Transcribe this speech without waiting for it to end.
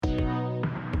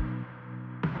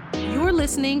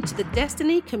listening to the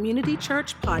Destiny Community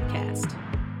Church podcast.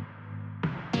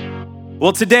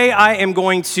 Well, today I am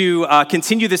going to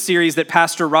continue the series that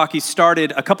Pastor Rocky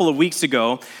started a couple of weeks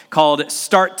ago called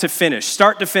Start to Finish.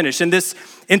 Start to Finish. And this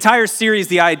entire series,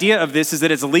 the idea of this is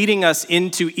that it's leading us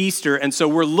into Easter. And so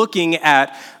we're looking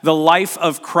at the life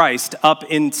of Christ up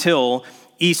until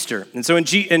Easter. And so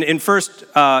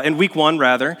in week one,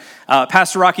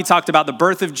 Pastor Rocky talked about the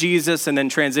birth of Jesus and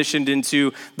then transitioned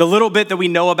into the little bit that we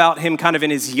know about him kind of in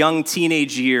his young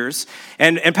teenage years.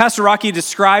 And Pastor Rocky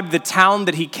described the town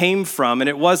that he came from, and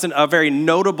it wasn't a very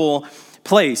notable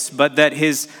place, but that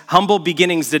his humble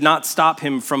beginnings did not stop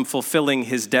him from fulfilling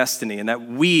his destiny, and that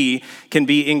we can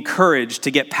be encouraged to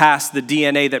get past the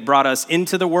DNA that brought us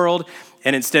into the world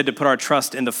and instead to put our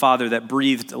trust in the Father that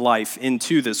breathed life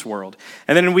into this world.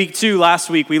 And then in week two,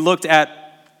 last week, we looked at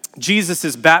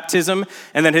Jesus' baptism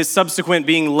and then his subsequent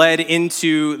being led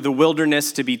into the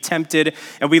wilderness to be tempted.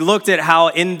 And we looked at how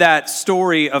in that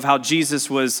story of how Jesus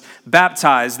was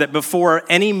baptized, that before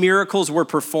any miracles were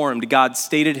performed, God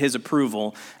stated his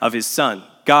approval of his son.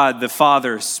 God, the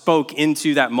Father, spoke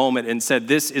into that moment and said,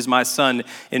 "This is my Son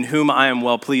in whom I am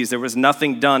well pleased." There was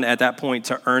nothing done at that point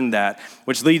to earn that,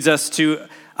 which leads us to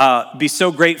be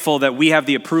so grateful that we have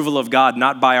the approval of God,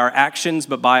 not by our actions,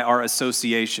 but by our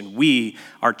association. We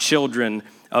are children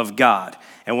of God.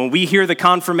 And when we hear the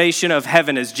confirmation of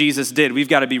heaven as Jesus did, we've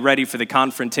got to be ready for the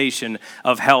confrontation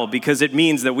of hell, because it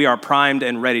means that we are primed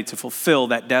and ready to fulfill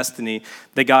that destiny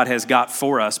that God has got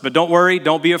for us. But don't worry,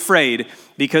 don't be afraid,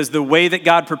 because the way that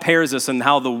God prepares us and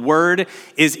how the word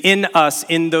is in us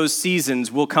in those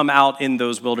seasons will come out in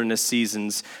those wilderness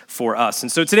seasons for us.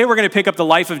 And so today we're going to pick up the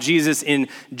life of Jesus in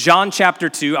John chapter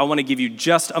 2. I want to give you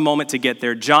just a moment to get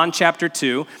there. John chapter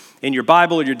 2. In your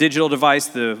Bible or your digital device,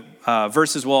 the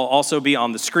verses will also be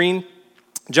on the screen.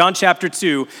 John chapter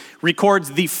 2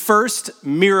 records the first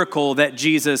miracle that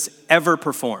Jesus ever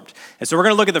performed. And so we're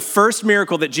going to look at the first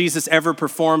miracle that Jesus ever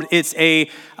performed. It's a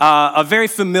very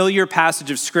familiar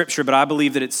passage of Scripture, but I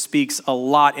believe that it speaks a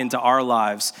lot into our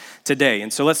lives today.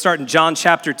 And so let's start in John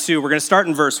chapter 2. We're going to start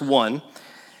in verse 1.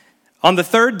 On the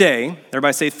third day,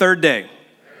 everybody say third day.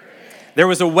 There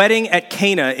was a wedding at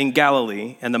Cana in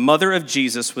Galilee, and the mother of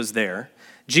Jesus was there.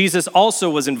 Jesus also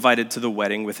was invited to the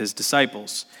wedding with his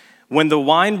disciples. When the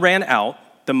wine ran out,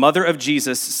 the mother of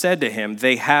Jesus said to him,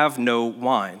 "They have no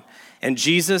wine." And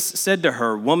Jesus said to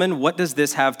her, "Woman, what does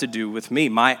this have to do with me?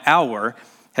 My hour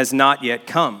has not yet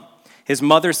come." His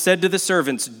mother said to the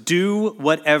servants, "Do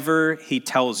whatever he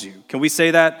tells you." Can we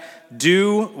say that?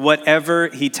 Do whatever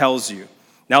he tells you.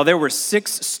 Now there were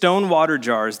 6 stone water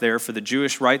jars there for the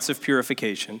Jewish rites of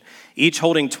purification, each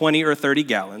holding 20 or 30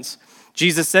 gallons.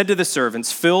 Jesus said to the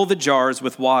servants, "Fill the jars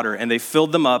with water," and they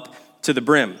filled them up to the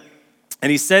brim.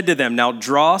 And he said to them, "Now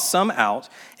draw some out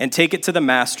and take it to the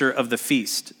master of the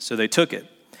feast." So they took it.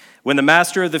 When the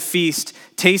master of the feast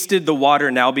tasted the water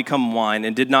now become wine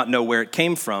and did not know where it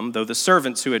came from, though the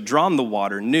servants who had drawn the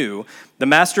water knew, the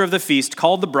master of the feast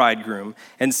called the bridegroom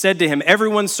and said to him,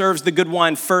 "Everyone serves the good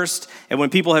wine first, and when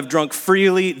people have drunk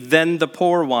freely, then the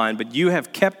poor wine. But you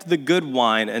have kept the good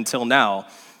wine until now."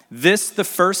 This, the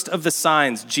first of the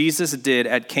signs Jesus did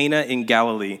at Cana in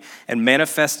Galilee, and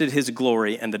manifested his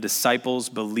glory, and the disciples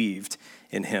believed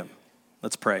in him.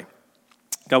 Let's pray.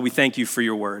 God, we thank you for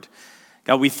your word.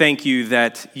 God, we thank you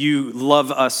that you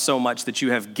love us so much that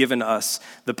you have given us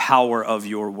the power of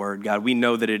your word. God, we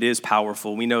know that it is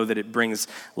powerful. We know that it brings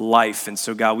life. And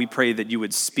so, God, we pray that you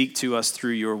would speak to us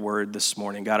through your word this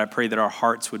morning. God, I pray that our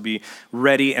hearts would be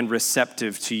ready and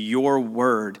receptive to your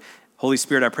word. Holy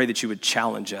Spirit, I pray that you would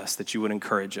challenge us, that you would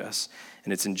encourage us.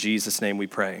 And it's in Jesus' name we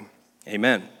pray.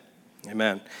 Amen.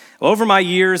 Amen. Well, over my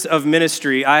years of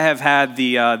ministry, I have had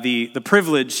the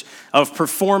privilege of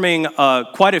performing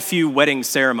quite a few wedding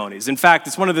ceremonies. In fact,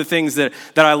 it's one of the things that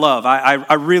I love.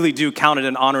 I really do count it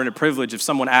an honor and a privilege if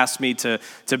someone asks me to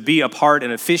be a part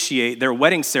and officiate their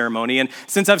wedding ceremony. And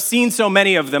since I've seen so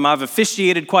many of them, I've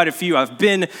officiated quite a few. I've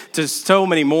been to so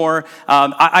many more.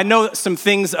 I know some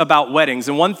things about weddings.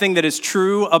 And one thing that is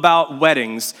true about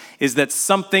weddings is that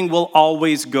something will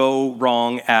always go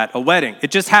wrong at a wedding. It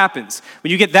just happens.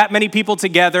 When you get that many people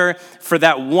together for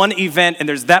that one event and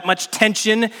there's that much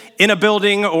tension in a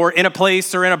building or in a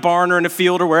place or in a barn or in a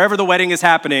field or wherever the wedding is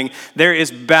happening, there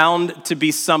is bound to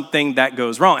be something that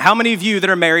goes wrong. How many of you that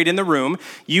are married in the room,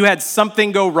 you had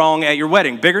something go wrong at your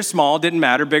wedding? Big or small, didn't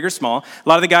matter, big or small. A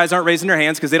lot of the guys aren't raising their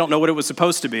hands because they don't know what it was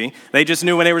supposed to be. They just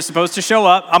knew when they were supposed to show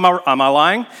up. Am I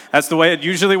lying? That's the way it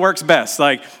usually works best.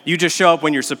 Like, you just show up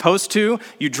when you're supposed to,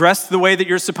 you dress the way that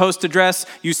you're supposed to dress,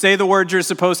 you say the words you're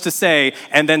supposed to say,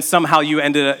 and then somehow you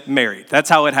ended up married. That's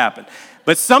how it happened.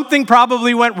 But something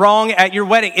probably went wrong at your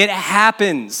wedding. It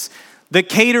happens. The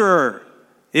caterer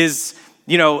is,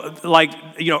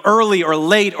 early or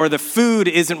late, or the food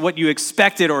isn't what you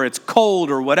expected, or it's cold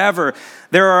or whatever.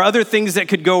 There are other things that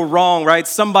could go wrong, right?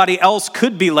 Somebody else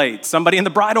could be late. Somebody in the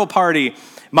bridal party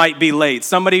might be late.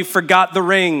 Somebody forgot the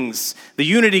rings. The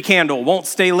unity candle won't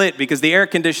stay lit because the air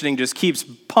conditioning just keeps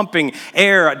pumping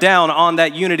air down on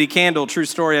that unity candle. True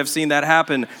story, I've seen that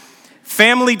happen.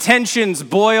 Family tensions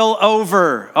boil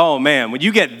over. Oh man, when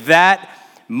you get that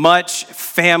much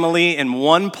family in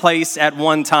one place at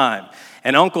one time,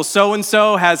 and Uncle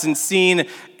so-and-so hasn't seen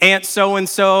Aunt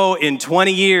so-and-so in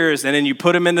 20 years, and then you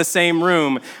put them in the same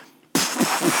room,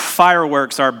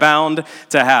 fireworks are bound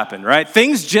to happen, right?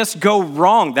 Things just go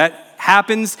wrong. That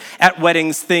happens at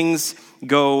weddings. Things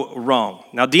go wrong.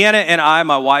 Now, Deanna and I,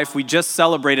 my wife, we just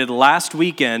celebrated last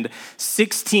weekend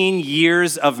 16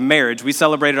 years of marriage. We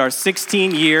celebrated our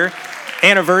 16-year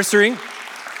anniversary.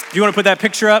 If you want to put that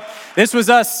picture up, this was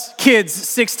us kids,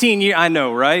 16 years. I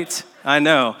know, right? I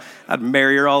know. I'd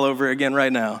marry her all over again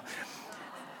right now.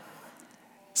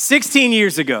 16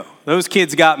 years ago, those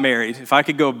kids got married. If I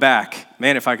could go back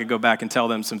and tell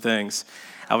them some things,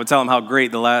 I would tell them how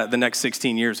great the next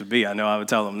 16 years would be. I know I would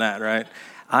tell them that, right?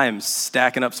 I am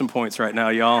stacking up some points right now,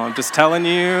 y'all. I'm just telling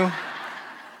you.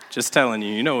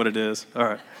 You know what it is. All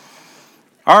right.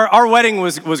 Our wedding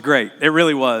was great. It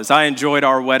really was. I enjoyed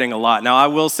our wedding a lot. Now, I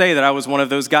will say that I was one of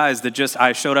those guys that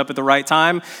I showed up at the right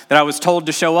time, that I was told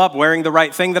to show up, wearing the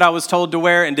right thing that I was told to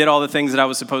wear, and did all the things that I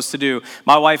was supposed to do.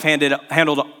 My wife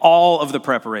handled all of the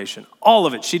preparation, all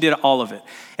of it. She did all of it.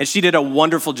 And she did a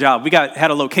wonderful job. We had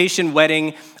a location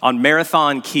wedding on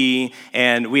Marathon Key,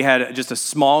 and we had just a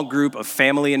small group of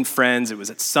family and friends. It was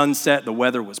at sunset. The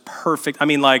weather was perfect. I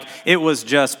mean, it was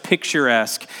just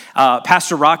picturesque.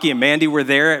 Pastor Rocky and Mandy were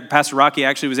there. Pastor Rocky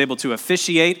actually was able to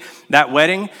officiate that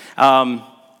wedding.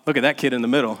 Look at that kid in the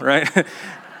middle, right?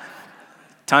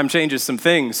 Time changes some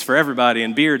things for everybody,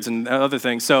 and beards and other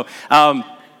things.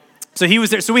 So he was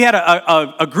there. So we had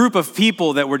a group of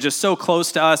people that were just so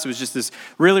close to us. It was just this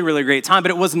really, really great time.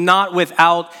 But it was not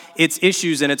without its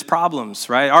issues and its problems,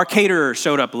 right? Our caterer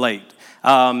showed up late.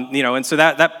 And so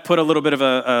that put a little bit of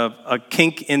a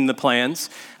kink in the plans.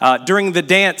 During the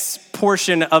dance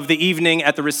portion of the evening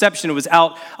at the reception, it was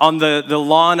out on the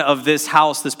lawn of this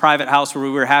house, this private house where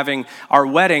we were having our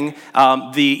wedding.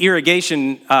 The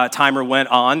irrigation timer went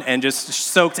on and just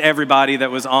soaked everybody that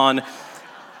was on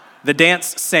the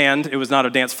dance sand. It was not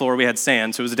a dance floor, we had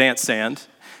sand, so it was a dance sand.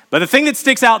 But the thing that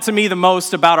sticks out to me the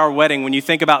most about our wedding, when you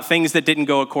think about things that didn't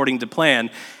go according to plan,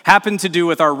 happened to do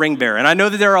with our ring bearer. And I know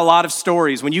that there are a lot of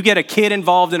stories. When you get a kid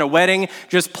involved in a wedding,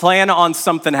 just plan on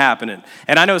something happening.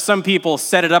 And I know some people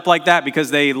set it up like that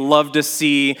because they love to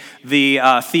see the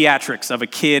theatrics of a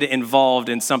kid involved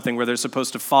in something where they're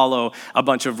supposed to follow a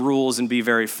bunch of rules and be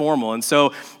very formal. And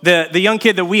so the young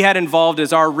kid that we had involved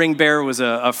as our ring bearer was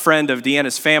a friend of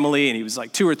Deanna's family, and he was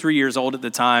like 2 or 3 years old at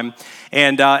the time.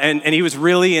 And he was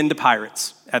really into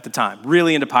pirates at the time,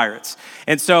 really into pirates.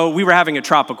 And so we were having a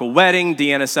tropical wedding.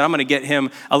 Deanna said, I'm going to get him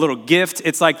a little gift.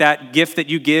 It's like that gift that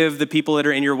you give the people that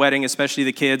are in your wedding, especially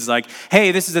the kids, like,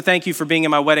 hey, this is a thank you for being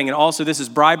in my wedding. And also this is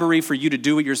bribery for you to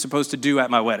do what you're supposed to do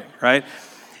at my wedding, right?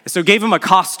 So gave him a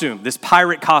costume, this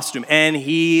pirate costume, and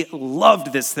he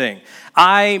loved this thing.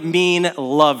 I mean,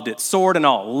 loved it, sword and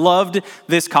all, loved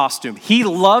this costume. He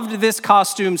loved this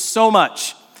costume so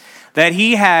much that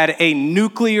he had a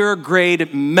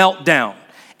nuclear-grade meltdown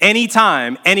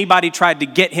anytime anybody tried to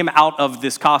get him out of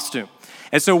this costume.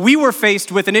 And so we were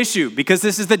faced with an issue because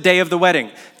this is the day of the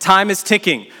wedding. Time is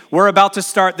ticking. We're about to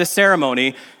start the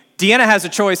ceremony. Deanna has a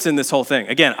choice in this whole thing.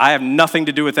 Again, I have nothing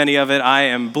to do with any of it. I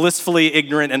am blissfully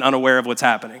ignorant and unaware of what's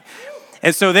happening.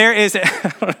 And so there is,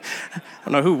 I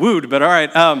don't know who wooed, but all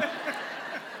right.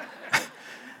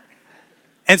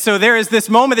 And so there is this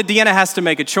moment that Deanna has to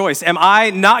make a choice. Am I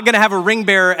not going to have a ring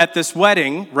bearer at this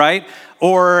wedding, right?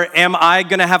 Or am I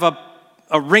going to have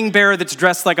a ring bearer that's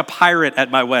dressed like a pirate at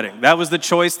my wedding? That was the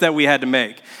choice that we had to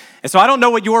make. And so I don't know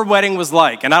what your wedding was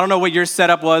like, and I don't know what your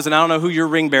setup was, and I don't know who your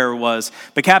ring bearer was,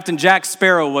 but Captain Jack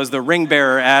Sparrow was the ring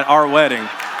bearer at our wedding.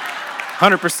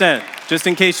 100%, just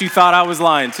in case you thought I was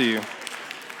lying to you.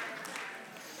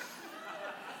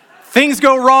 Things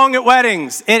go wrong at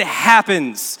weddings. It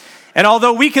happens. And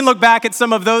although we can look back at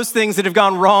some of those things that have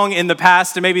gone wrong in the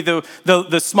past, and maybe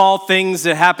the small things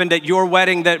that happened at your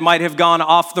wedding that might have gone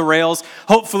off the rails,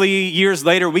 hopefully years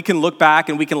later we can look back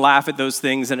and we can laugh at those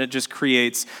things, and it just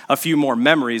creates a few more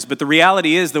memories. But the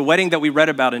reality is, the wedding that we read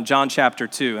about in John chapter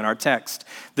 2 in our text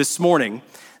this morning,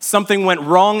 something went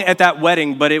wrong at that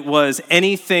wedding, but it was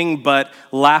anything but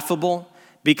laughable,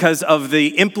 because of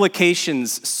the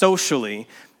implications socially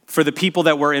for the people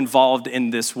that were involved in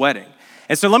this wedding.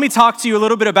 And so let me talk to you a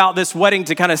little bit about this wedding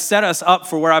to kind of set us up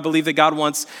for where I believe that God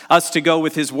wants us to go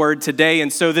with his word today.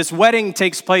 And so this wedding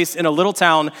takes place in a little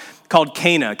town called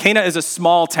Cana. Cana is a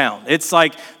small town. It's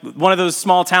like one of those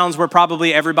small towns where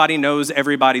probably everybody knows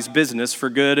everybody's business, for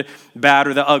good, bad,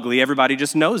 or the ugly. Everybody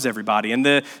just knows everybody. And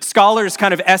the scholars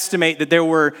kind of estimate that there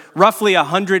were roughly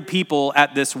 100 people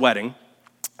at this wedding.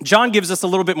 John gives us a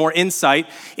little bit more insight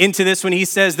into this when he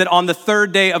says that on the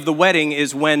third day of the wedding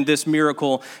is when this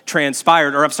miracle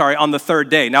transpired, on the third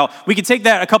day. Now, we could take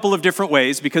that a couple of different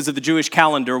ways because of the Jewish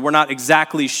calendar. We're not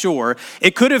exactly sure.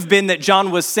 It could have been that John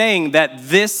was saying that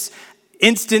this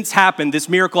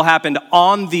miracle happened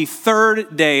on the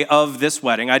third day of this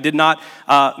wedding. I did not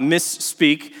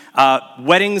misspeak.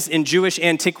 Weddings in Jewish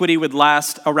antiquity would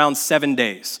last around 7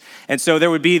 days. And so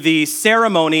there would be the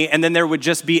ceremony, and then there would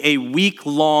just be a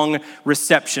week-long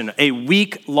reception, a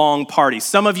week-long party.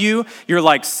 Some of you, you're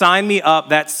like, sign me up.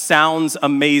 That sounds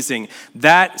amazing.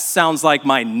 That sounds like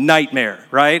my nightmare,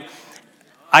 right?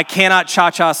 I cannot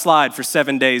cha-cha slide for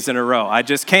 7 days in a row. I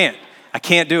just can't. I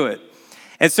can't do it.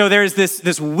 And so there's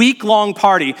this week-long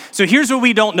party. So here's what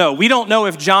we don't know. We don't know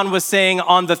if John was saying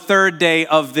on the third day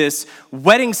of this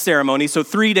wedding ceremony, so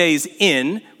 3 days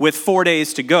in with 4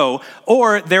 days to go,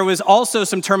 or there was also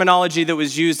some terminology that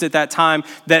was used at that time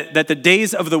that the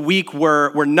days of the week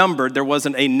were numbered. There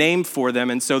wasn't a name for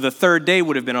them, and so the third day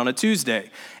would have been on a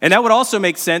Tuesday. And that would also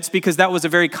make sense because that was a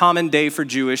very common day for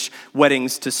Jewish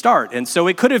weddings to start. And so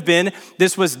it could have been,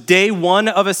 this was day 1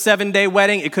 of a 7-day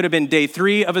wedding. It could have been day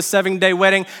 3 of a 7-day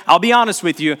wedding. I'll be honest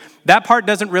with you, that part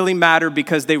doesn't really matter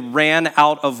because they ran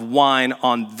out of wine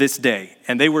on this day.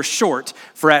 And they were short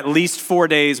for at least 4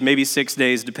 days, maybe 6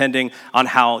 days, depending on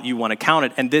how you want to count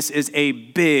it. And this is a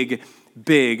big,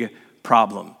 big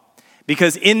problem.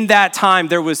 Because in that time,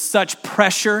 there was such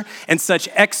pressure and such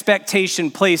expectation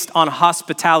placed on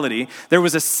hospitality. There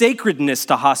was a sacredness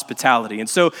to hospitality. And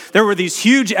so there were these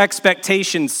huge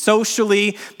expectations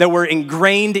socially that were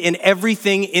ingrained in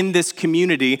everything in this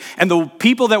community. And the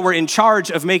people that were in charge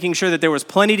of making sure that there was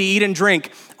plenty to eat and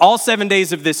drink all 7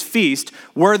 days of this feast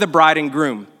were the bride and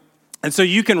groom. And so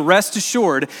you can rest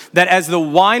assured that as the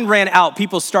wine ran out,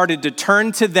 people started to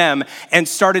turn to them and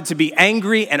started to be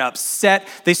angry and upset.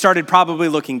 They started probably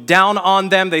looking down on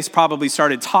them. They probably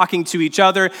started talking to each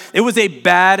other. It was a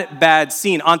bad, bad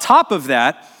scene. On top of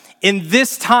that, in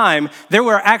this time, there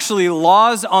were actually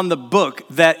laws on the book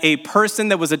that a person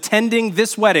that was attending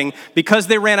this wedding, because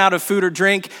they ran out of food or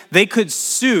drink, they could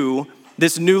sue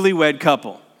this newlywed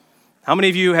couple. How many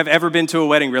of you have ever been to a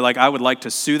wedding where you're like, I would like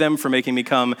to sue them for making me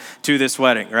come to this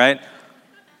wedding, right?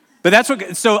 But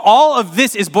so all of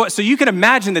this is, so you can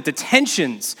imagine that the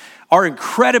tensions are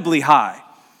incredibly high.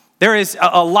 There is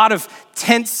a lot of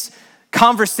tense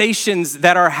conversations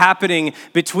that are happening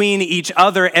between each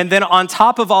other. And then on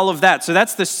top of all of that, so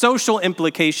that's the social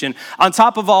implication. On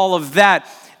top of all of that,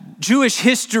 Jewish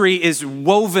history is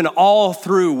woven all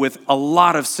through with a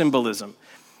lot of symbolism.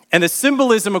 And the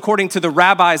symbolism, according to the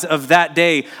rabbis of that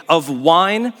day, of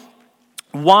wine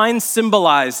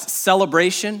symbolized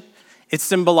celebration, it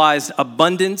symbolized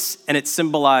abundance, and it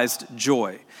symbolized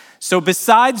joy. So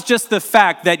besides just the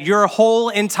fact that your whole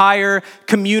entire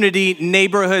community,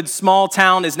 neighborhood, small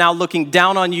town is now looking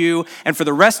down on you, and for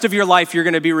the rest of your life, you're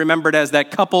going to be remembered as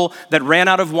that couple that ran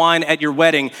out of wine at your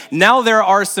wedding, now there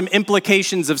are some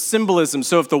implications of symbolism.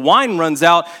 So if the wine runs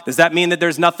out, does that mean that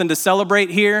there's nothing to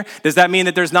celebrate here? Does that mean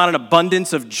that there's not an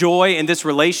abundance of joy in this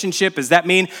relationship? Does that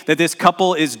mean that this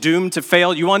couple is doomed to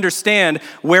fail? You understand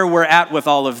where we're at with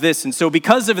all of this. And so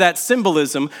because of that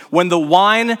symbolism, when the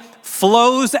wine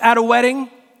flows at a wedding,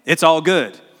 it's all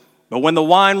good. But when the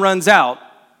wine runs out,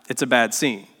 it's a bad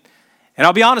scene. And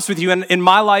I'll be honest with you, in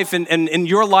my life and in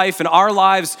your life and our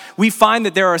lives, we find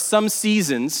that there are some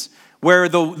seasons where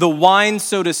the wine,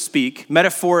 so to speak,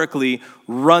 metaphorically,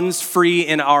 runs free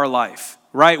in our life,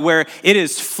 right? Where it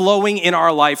is flowing in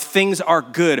our life. Things are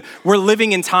good. We're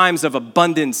living in times of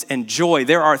abundance and joy.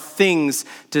 There are things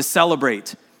to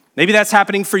celebrate. Maybe that's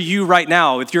happening for you right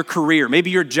now with your career. Maybe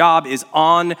your job is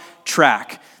on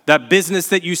track. That business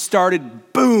that you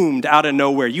started boomed out of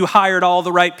nowhere. You hired all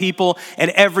the right people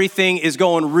and everything is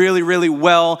going really, really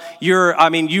well. You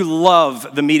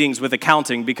love the meetings with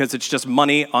accounting because it's just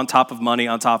money on top of money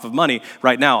on top of money.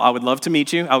 Right now, I would love to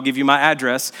meet you. I'll give you my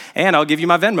address and I'll give you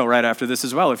my Venmo right after this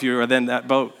as well if you are in that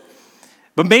boat.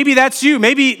 But maybe that's you.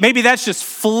 Maybe that's just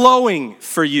flowing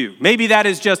for you. Maybe that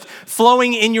is just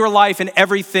flowing in your life and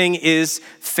everything is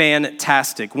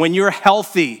fantastic. When you're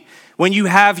healthy, When you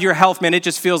have your health, man, it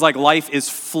just feels like life is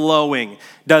flowing,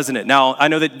 doesn't it? Now, I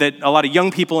know that a lot of young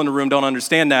people in the room don't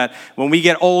understand that. When we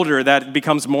get older, that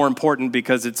becomes more important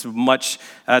because it's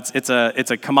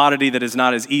a commodity that is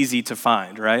not as easy to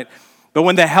find, right? But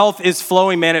when the health is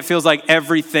flowing, man, it feels like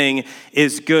everything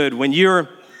is good. When your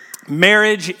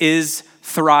marriage is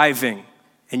thriving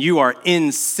and you are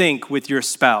in sync with your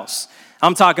spouse.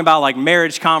 I'm talking about like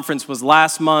marriage conference was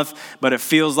last month, but it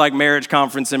feels like marriage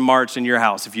conference in March in your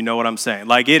house, if you know what I'm saying.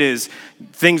 Like it is,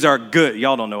 things are good.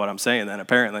 Y'all don't know what I'm saying then,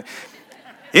 apparently.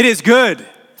 It is good.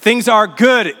 Things are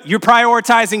good. You're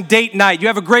prioritizing date night. You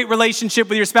have a great relationship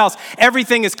with your spouse.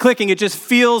 Everything is clicking. It just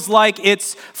feels like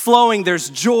it's flowing. There's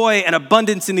joy and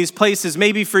abundance in these places.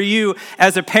 Maybe for you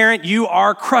as a parent, you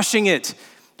are crushing it.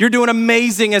 You're doing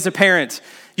amazing as a parent.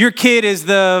 Your kid is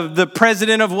the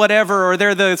president of whatever, or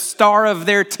they're the star of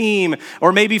their team.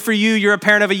 Or maybe for you, you're a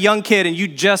parent of a young kid and you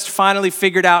just finally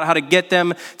figured out how to get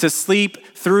them to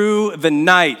sleep through the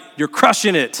night. You're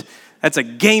crushing it. That's a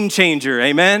game changer,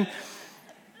 amen?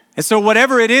 And so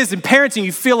whatever it is in parenting,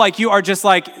 you feel like you are just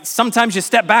like, sometimes you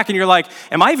step back and you're like,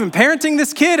 am I even parenting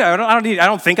this kid? I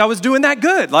don't think I was doing that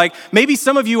good. Like maybe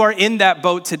some of you are in that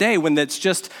boat today when it's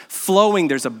just flowing.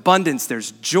 There's abundance,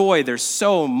 there's joy, there's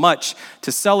so much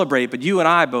to celebrate. But you and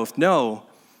I both know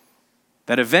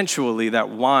that eventually that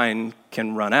wine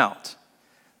can run out.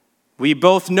 We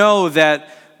both know that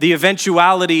the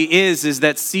eventuality is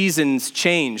that seasons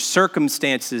change,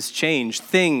 circumstances change,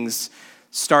 things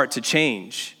start to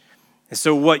change. And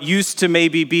so what used to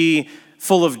maybe be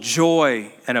full of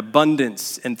joy and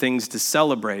abundance and things to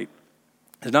celebrate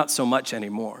is not so much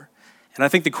anymore. And I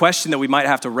think the question that we might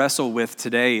have to wrestle with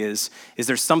today is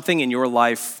there something in your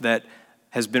life that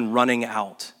has been running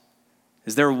out?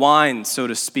 Is there wine, so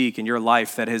to speak, in your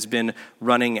life that has been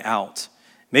running out?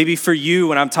 Maybe for you,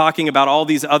 when I'm talking about all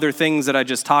these other things that I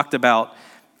just talked about,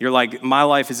 you're like, my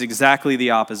life is exactly the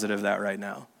opposite of that right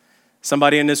now.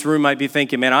 Somebody in this room might be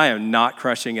thinking, man, I am not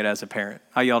crushing it as a parent.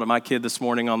 I yelled at my kid this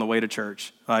morning on the way to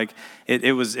church. Like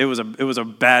it was a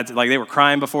bad, like they were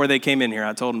crying before they came in here.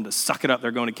 I told them to suck it up.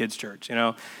 They're going to kids' church, you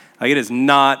know? Like it is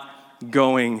not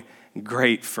going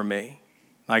great for me.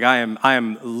 Like I am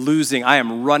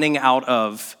running out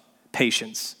of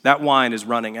patience. That wine is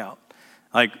running out.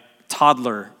 Like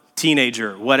toddler,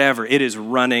 teenager, whatever, it is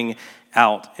running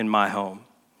out in my home.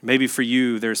 Maybe for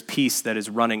you, there's peace that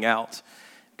is running out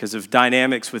because of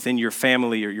dynamics within your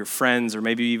family or your friends, or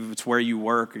maybe it's where you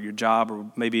work or your job, or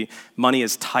maybe money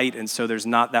is tight and so there's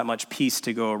not that much peace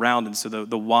to go around, and so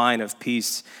the wine of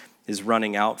peace is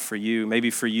running out for you. Maybe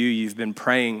for you, you've been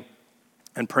praying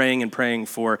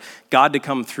for God to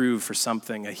come through for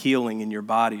something, a healing in your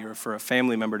body, or for a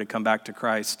family member to come back to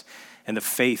Christ, and the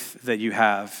faith that you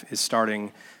have is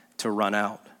starting to run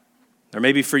out. Or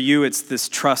maybe for you, it's this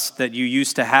trust that you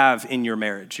used to have in your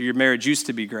marriage. Your marriage used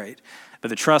to be great, but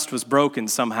the trust was broken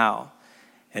somehow.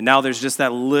 And now there's just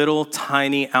that little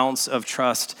tiny ounce of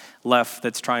trust left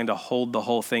that's trying to hold the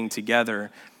whole thing together.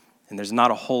 And there's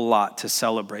not a whole lot to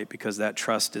celebrate because that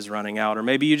trust is running out. Or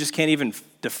maybe you just can't even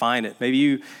define it.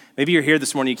 Maybe you're here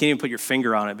this morning, you can't even put your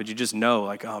finger on it, but you just know,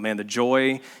 like, oh man, the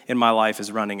joy in my life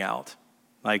is running out.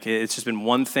 Like it's just been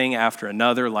one thing after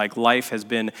another. Like life has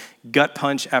been gut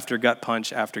punch after gut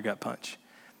punch after gut punch.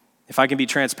 If I can be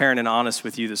transparent and honest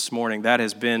with you this morning, that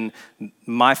has been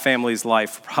my family's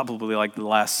life probably like the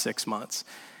last 6 months.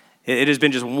 It has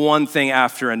been just one thing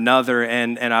after another,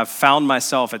 and I've found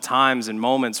myself at times in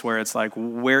moments where it's like,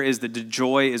 where is the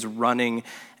joy is running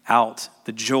out.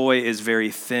 The joy is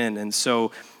very thin. And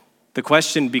so the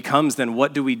question becomes then,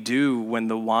 what do we do when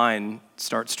the wine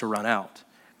starts to run out?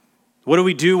 What do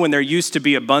we do when there used to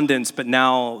be abundance, but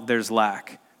now there's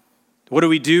lack? What do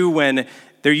we do when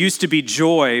there used to be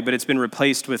joy, but it's been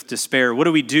replaced with despair? What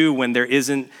do we do when there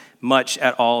isn't much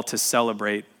at all to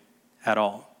celebrate at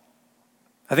all?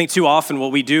 I think too often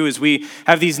what we do is we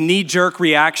have these knee-jerk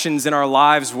reactions in our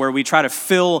lives where we try to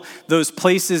fill those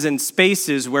places and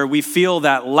spaces where we feel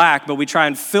that lack, but we try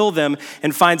and fill them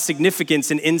and find significance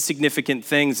in insignificant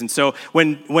things. And so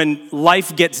when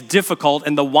life gets difficult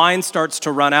and the wine starts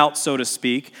to run out, so to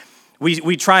speak,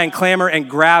 we try and clamor and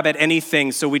grab at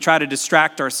anything, so we try to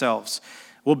distract ourselves.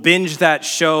 We'll binge that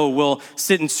show. We'll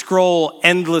sit and scroll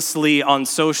endlessly on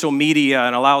social media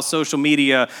and allow social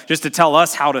media just to tell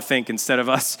us how to think instead of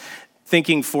us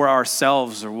thinking for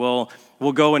ourselves. Or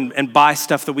we'll go and buy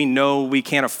stuff that we know we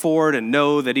can't afford and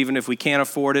know that even if we can't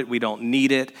afford it, we don't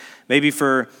need it. Maybe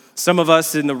for some of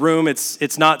us in the room,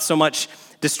 it's not so much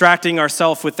distracting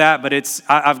ourselves with that, but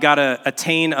I've got to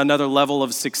attain another level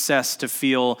of success to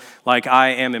feel like I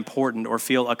am important or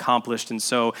feel accomplished. And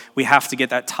so we have to get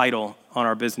that title on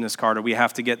our business card, or we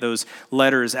have to get those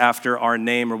letters after our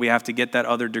name, or we have to get that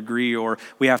other degree, or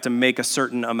we have to make a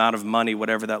certain amount of money,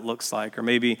 whatever that looks like. Or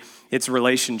maybe it's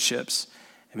relationships.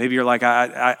 And maybe you're like,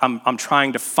 I'm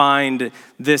trying to find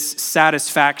this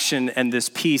satisfaction and this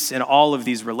peace in all of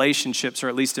these relationships, or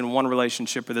at least in one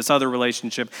relationship or this other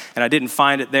relationship, and I didn't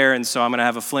find it there, and so I'm going to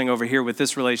have a fling over here with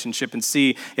this relationship and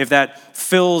see if that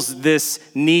fills this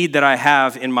need that I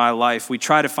have in my life. We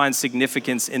try to find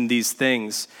significance in these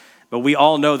things, but we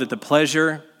all know that the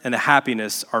pleasure and the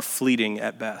happiness are fleeting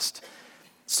at best.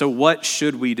 So what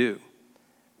should we do?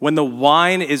 When the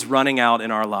wine is running out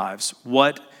in our lives,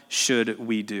 what should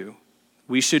we do?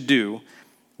 We should do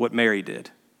what Mary did.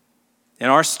 In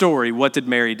our story, what did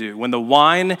Mary do? When the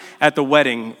wine at the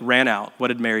wedding ran out, what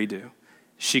did Mary do?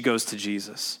 She goes to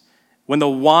Jesus. When the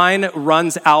wine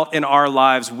runs out in our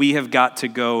lives, we have got to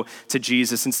go to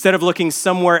Jesus. Instead of looking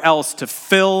somewhere else to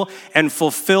fill and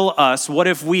fulfill us, what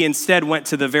if we instead went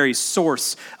to the very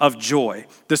source of joy,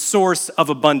 the source of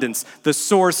abundance, the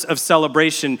source of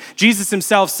celebration? Jesus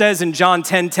himself says in John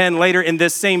 10:10, later in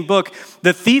this same book,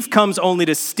 the thief comes only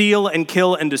to steal and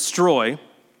kill and destroy.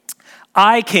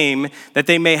 I came that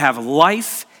they may have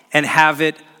life and have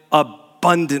it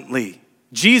abundantly.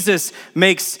 Jesus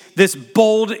makes this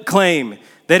bold claim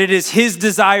that it is his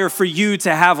desire for you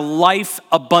to have life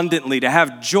abundantly, to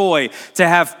have joy, to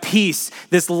have peace,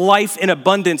 this life in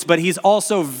abundance. But he's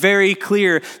also very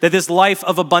clear that this life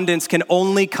of abundance can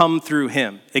only come through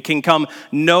him. It can come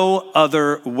no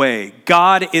other way.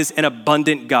 God is an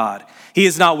abundant God. He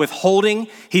is not withholding.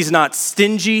 He's not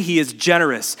stingy. He is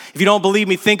generous. If you don't believe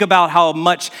me, think about how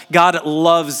much God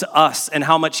loves us and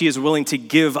how much he is willing to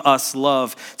give us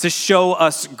love, to show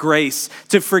us grace,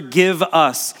 to forgive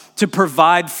us, to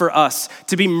provide for us,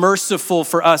 to be merciful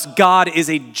for us. God is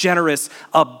a generous,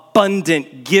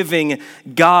 abundant, giving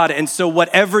God. And so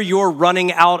whatever you're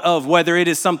running out of, whether it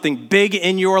is something big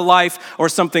in your life or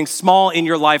something small in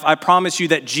your life, I promise you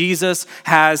that Jesus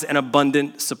has an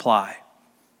abundant supply.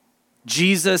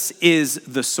 Jesus is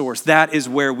the source. That is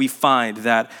where we find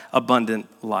that abundant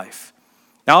life.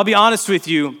 Now, I'll be honest with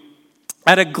you,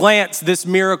 at a glance, this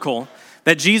miracle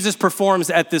that Jesus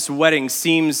performs at this wedding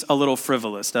seems a little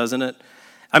frivolous, doesn't it?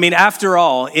 I mean, after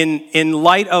all, in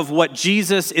light of what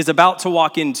Jesus is about to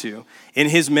walk into in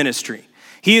his ministry,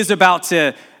 he is about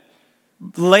to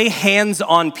lay hands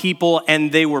on people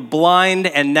and they were blind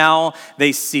and now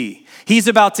they see. He's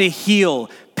about to heal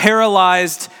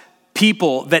paralyzed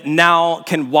people that now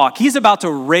can walk. He's about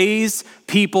to raise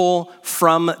people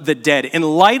from the dead. In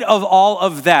light of all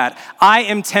of that, I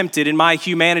am tempted in my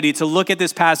humanity to look at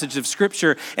this passage of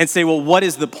scripture and say, well, what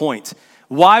is the point?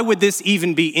 Why would this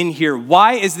even be in here?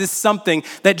 Why is this something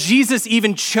that Jesus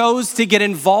even chose to get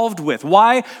involved with?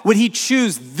 Why would he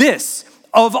choose this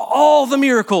of all the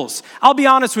miracles? I'll be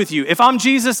honest with you. If I'm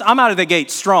Jesus, I'm out of the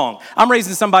gate strong. I'm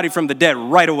raising somebody from the dead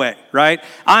right away, right?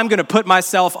 I'm going to put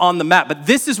myself on the map. But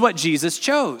this is what Jesus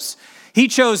chose. He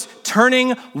chose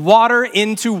turning water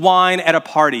into wine at a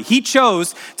party. He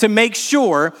chose to make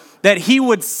sure that he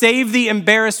would save the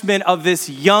embarrassment of this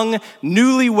young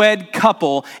newlywed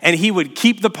couple and he would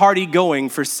keep the party going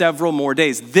for several more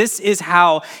days. This is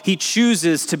how he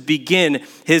chooses to begin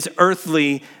his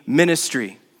earthly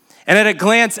ministry. And at a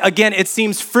glance, again, it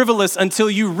seems frivolous until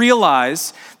you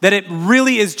realize that it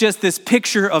really is just this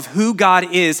picture of who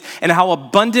God is and how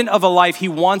abundant of a life he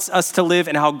wants us to live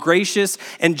and how gracious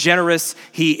and generous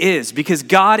he is. Because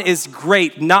God is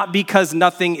great, not because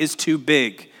nothing is too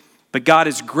big, but God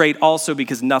is great also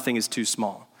because nothing is too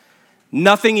small.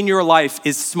 Nothing in your life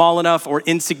is small enough or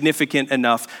insignificant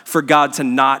enough for God to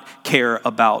not care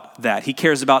about that. He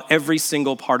cares about every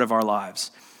single part of our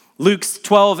lives. Luke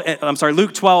 12,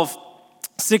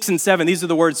 6 and 7, these are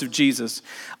the words of Jesus.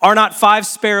 Are not 5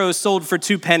 sparrows sold for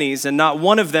 2 pennies, and not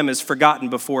one of them is forgotten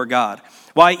before God?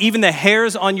 Why, even the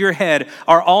hairs on your head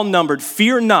are all numbered.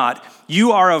 Fear not,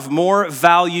 you are of more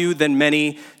value than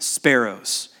many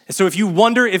sparrows. And so if you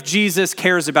wonder if Jesus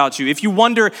cares about you, if you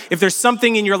wonder if there's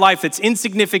something in your life that's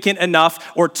insignificant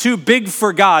enough or too big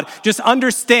for God, just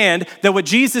understand that what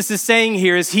Jesus is saying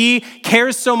here is he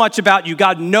cares so much about you.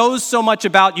 God knows so much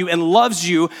about you and loves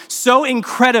you so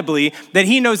incredibly that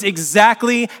he knows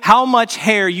exactly how much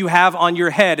hair you have on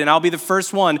your head. And I'll be the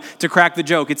first one to crack the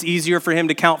joke. It's easier for him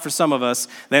to count for some of us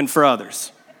than for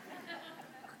others.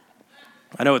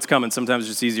 I know it's coming. Sometimes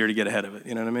it's just easier to get ahead of it.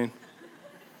 You know what I mean?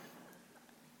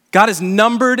 God has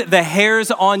numbered the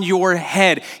hairs on your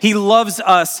head. He loves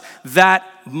us that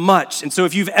much. And so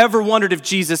if you've ever wondered if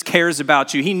Jesus cares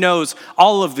about you, he knows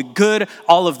all of the good,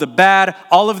 all of the bad,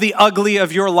 all of the ugly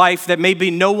of your life that maybe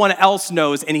no one else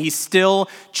knows, and he still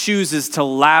chooses to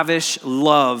lavish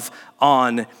love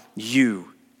on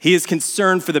you. He is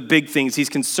concerned for the big things. He's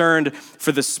concerned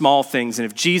for the small things. And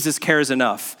if Jesus cares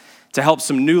enough to help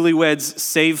some newlyweds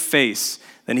save face,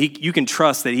 then you can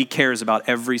trust that he cares about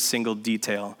every single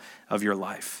detail of your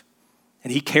life.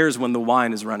 And he cares when the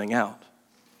wine is running out.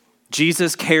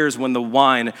 Jesus cares when the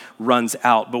wine runs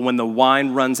out. But when the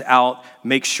wine runs out,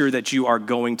 make sure that you are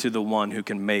going to the one who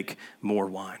can make more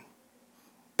wine.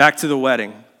 Back to the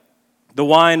wedding. The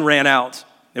wine ran out.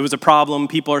 It was a problem.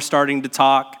 People are starting to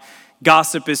talk.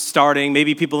 Gossip is starting.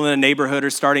 Maybe people in the neighborhood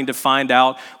are starting to find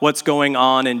out what's going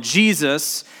on. And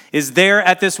Jesus is there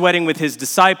at this wedding with his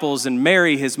disciples, and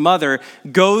Mary, his mother,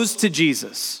 goes to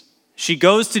Jesus. She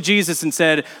goes to Jesus and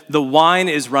said, the wine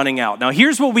is running out. Now,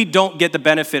 here's what we don't get the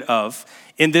benefit of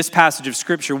in this passage of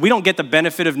Scripture. We don't get the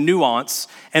benefit of nuance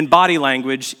and body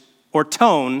language or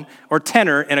tone or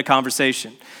tenor in a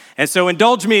conversation. And so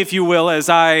indulge me, if you will, as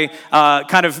I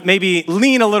kind of maybe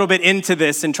lean a little bit into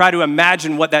this and try to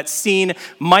imagine what that scene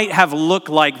might have looked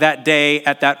like that day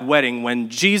at that wedding when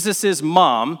Jesus'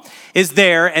 mom is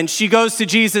there and she goes to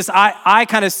Jesus. I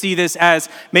kind of see this as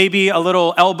maybe a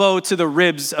little elbow to the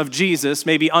ribs of Jesus,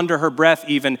 maybe under her breath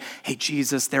even, hey,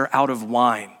 Jesus, they're out of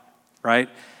wine, right?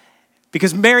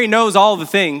 Because Mary knows all the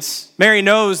things. Mary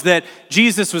knows that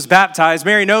Jesus was baptized.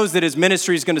 Mary knows that his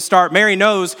ministry is going to start. Mary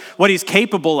knows what he's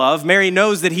capable of. Mary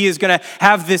knows that he is going to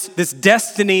have this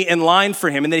destiny in line for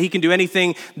him and that he can do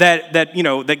anything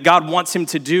that God wants him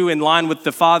to do in line with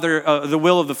the Father, the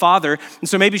will of the Father. And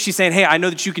so maybe she's saying, hey, I know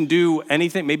that you can do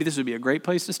anything. Maybe this would be a great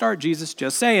place to start, Jesus.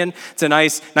 Just saying. It's a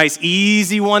nice,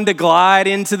 easy one to glide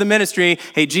into the ministry.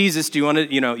 Hey, Jesus, do you want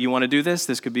to do this?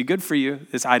 This could be good for you.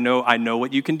 I know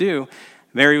what you can do.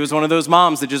 Mary was one of those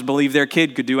moms that just believed their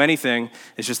kid could do anything.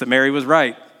 It's just that Mary was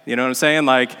right. You know what I'm saying?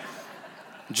 Like,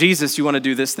 Jesus, you want to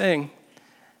do this thing?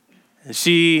 And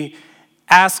she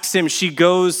asks him, she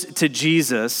goes to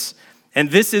Jesus, and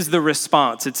this is the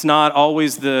response. It's not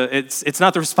always it's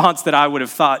not the response that I would have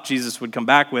thought Jesus would come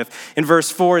back with. In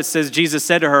verse 4, it says, Jesus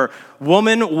said to her,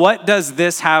 woman, what does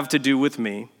this have to do with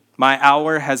me? My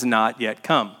hour has not yet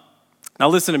come. Now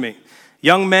listen to me,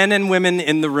 young men and women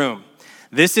in the room.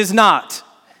 This is not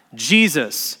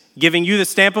Jesus giving you the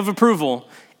stamp of approval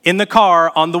in the car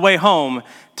on the way home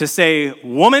to say,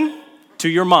 woman, to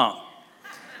your mom.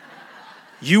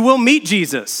 You will meet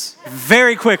Jesus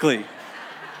very quickly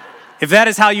if that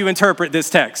is how you interpret this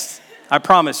text. I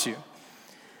promise you.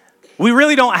 We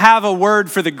really don't have a word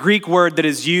for the Greek word that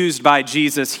is used by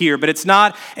Jesus here, but it's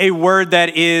not a word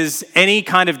that is any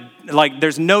kind of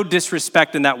there's no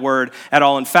disrespect in that word at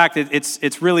all. In fact,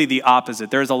 it's really the opposite.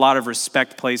 There's a lot of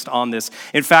respect placed on this.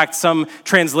 In fact, some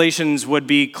translations would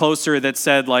be closer that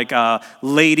said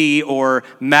lady or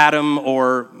madam,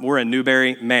 or we're in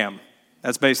Newberry, ma'am.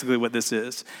 That's basically what this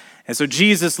is. And so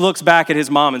Jesus looks back at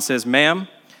his mom and says, ma'am,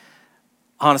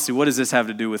 honestly, what does this have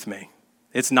to do with me?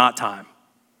 It's not time.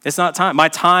 It's not time.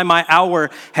 My hour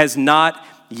has not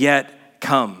yet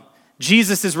come.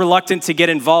 Jesus is reluctant to get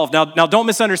involved. Now don't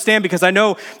misunderstand, because I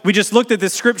know we just looked at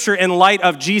this scripture in light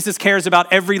of Jesus cares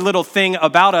about every little thing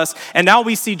about us. And now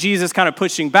we see Jesus kind of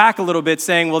pushing back a little bit,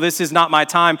 saying, well, this is not my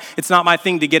time. It's not my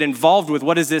thing to get involved with.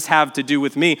 What does this have to do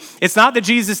with me? It's not that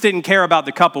Jesus didn't care about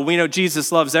the couple. We know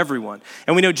Jesus loves everyone.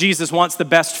 And we know Jesus wants the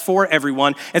best for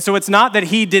everyone. And so it's not that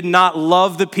he did not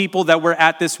love the people that were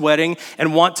at this wedding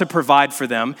and want to provide for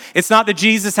them. It's not that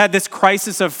Jesus had this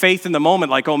crisis of faith in the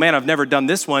moment, like, oh man, I've never done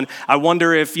this one. I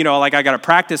wonder if, I got to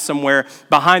practice somewhere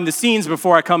behind the scenes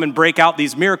before I come and break out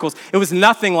these miracles. It was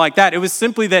nothing like that. It was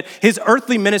simply that his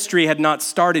earthly ministry had not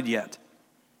started yet.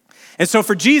 And so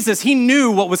for Jesus, he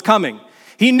knew what was coming.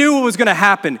 He knew what was going to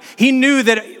happen. He knew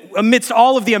that amidst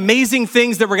all of the amazing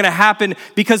things that were going to happen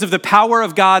because of the power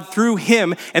of God through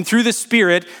him and through the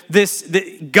Spirit,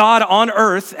 the God on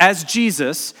earth as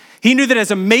Jesus, he knew that as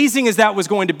amazing as that was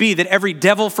going to be, that every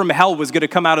devil from hell was going to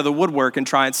come out of the woodwork and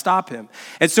try and stop him.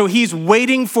 And so he's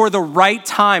waiting for the right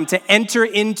time to enter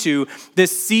into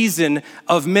this season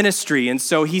of ministry. And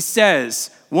so he says,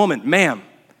 woman, ma'am,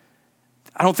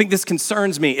 I don't think this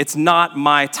concerns me. It's not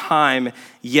my time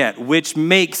yet, which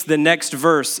makes the next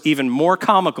verse even more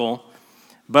comical,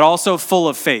 but also full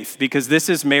of faith, because this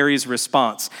is Mary's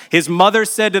response. His mother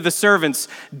said to the servants,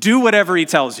 do whatever he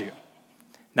tells you.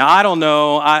 Now, I don't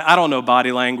know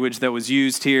body language that was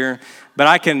used here, but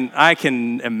I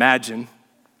can imagine.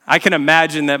 I can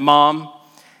imagine that mom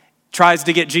tries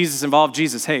to get Jesus involved.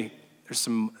 Jesus, hey,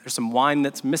 there's some wine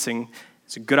that's missing.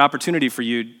 It's a good opportunity for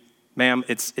you, ma'am.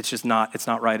 It's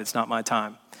not right. It's not my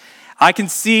time. I can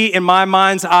see in my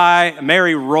mind's eye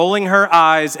Mary rolling her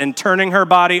eyes and turning her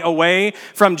body away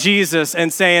from Jesus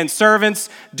and saying, servants,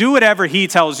 do whatever he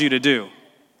tells you to do,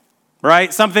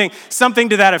 right? Something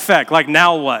to that effect, like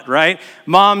now what, right?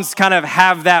 Moms kind of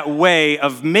have that way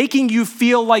of making you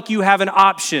feel like you have an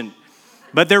option,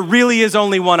 but there really is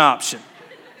only one option.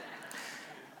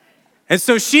 And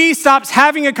so she stops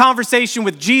having a conversation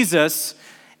with Jesus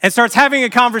and starts having a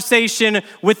conversation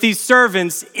with these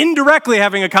servants, indirectly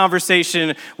having a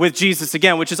conversation with Jesus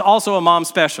again, which is also a mom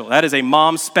special. That is a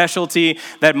mom specialty,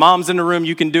 that moms in the room,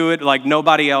 you can do it like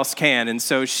nobody else can. And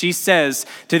so she says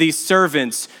to these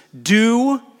servants,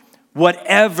 do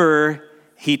whatever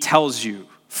he tells you.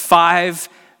 5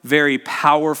 very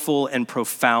powerful and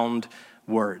profound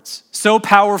words. So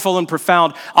powerful and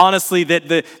profound, honestly,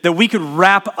 that we could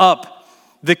wrap up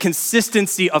the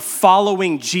consistency of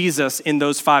following Jesus in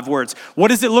those 5 words. What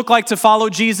does it look like to follow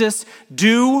Jesus?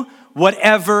 Do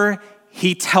whatever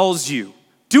he tells you.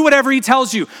 Do whatever he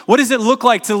tells you. What does it look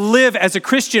like to live as a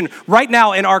Christian right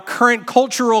now in our current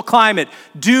cultural climate?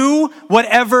 Do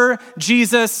whatever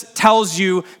Jesus tells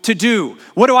you to do.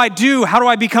 What do I do? How do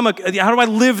I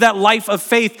live that life of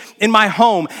faith in my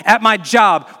home, at my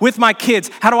job, with my kids?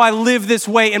 How do I live this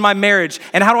way in my marriage?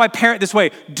 And how do I parent this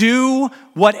way? Do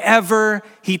whatever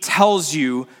he tells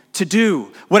you to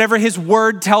do, whatever his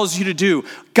word tells you to do.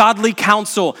 Godly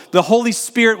counsel, the Holy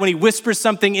Spirit, when he whispers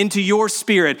something into your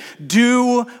spirit,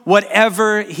 do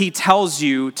whatever he tells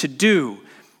you to do.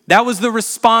 That was the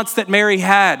response that Mary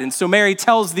had. And so Mary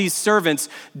tells these servants,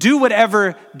 do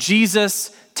whatever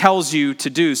Jesus tells you to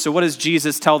do. So what does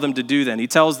Jesus tell them to do then? He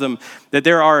tells them that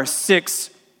there are 6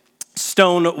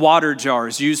 stone water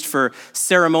jars used for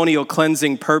ceremonial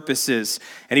cleansing purposes,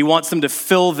 and he wants them to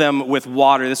fill them with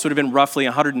water. This would have been roughly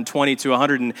 120 to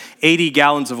 180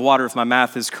 gallons of water, if my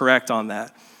math is correct on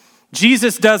that.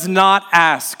 Jesus does not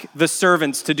ask the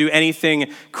servants to do anything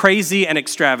crazy and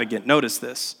extravagant. Notice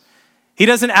this. He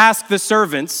doesn't ask the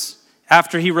servants,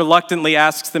 after he reluctantly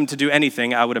asks them to do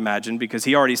anything, I would imagine, because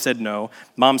he already said no.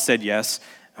 Mom said yes.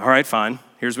 All right, fine.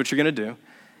 Here's what you're going to do.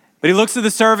 But he looks at the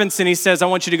servants and he says, I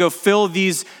want you to go fill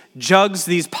these jugs,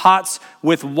 these pots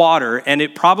with water. And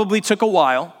it probably took a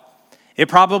while. It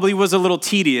probably was a little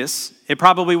tedious. It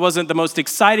probably wasn't the most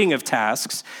exciting of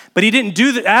tasks. But he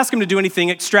didn't ask them to do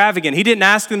anything extravagant. He didn't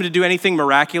ask them to do anything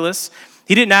miraculous.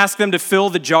 He didn't ask them to fill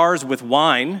the jars with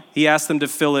wine. He asked them to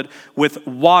fill it with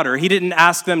water. He didn't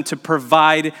ask them to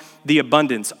provide the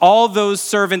abundance. All those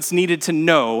servants needed to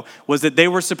know was that they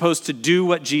were supposed to do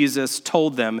what Jesus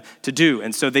told them to do.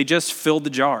 And so they just filled the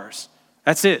jars.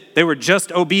 That's it. They were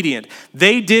just obedient.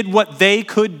 They did what they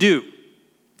could do.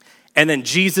 And then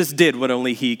Jesus did what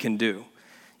only he can do.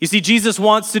 You see, Jesus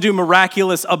wants to do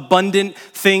miraculous, abundant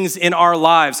things in our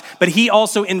lives, but he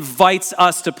also invites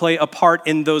us to play a part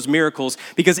in those miracles,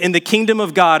 because in the kingdom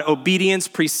of God, obedience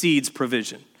precedes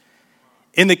provision.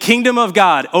 In the kingdom of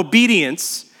God,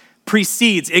 obedience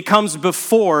precedes, it comes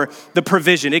before the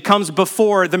provision. It comes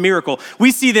before the miracle.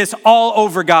 We see this all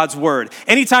over God's word.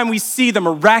 Anytime we see the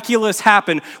miraculous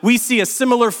happen, we see a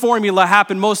similar formula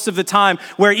happen most of the time,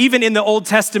 where even in the Old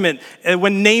Testament,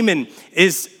 when Naaman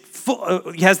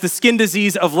he has the skin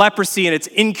disease of leprosy and it's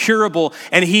incurable,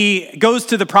 and he goes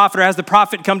to the prophet, or has the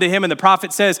prophet come to him, and the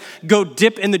prophet says, go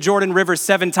dip in the Jordan River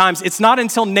 7 times. It's not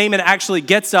until Naaman actually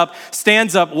gets up,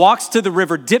 stands up, walks to the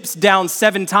river, dips down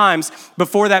 7 times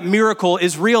before that miracle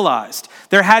is realized.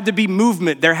 There had to be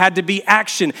movement. There had to be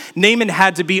action. Naaman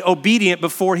had to be obedient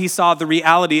before he saw the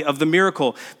reality of the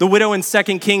miracle. The widow in 2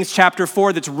 Kings chapter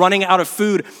 4 that's running out of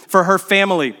food for her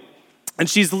family, and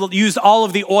she's used all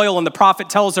of the oil, and the prophet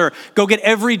tells her, go get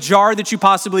every jar that you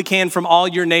possibly can from all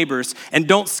your neighbors, and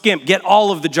don't skimp. Get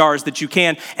all of the jars that you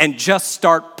can and just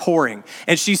start pouring.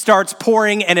 And she starts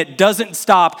pouring, and it doesn't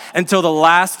stop until the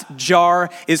last jar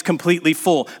is completely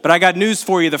full. But I got news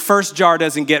for you. The first jar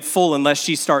doesn't get full unless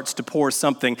she starts to pour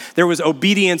something. There was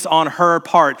obedience on her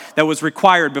part that was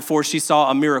required before she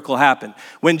saw a miracle happen.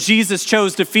 When Jesus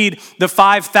chose to feed the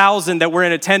 5,000 that were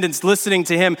in attendance listening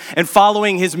to him and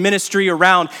following his ministry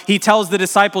around, he tells the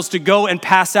disciples to go and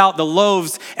pass out the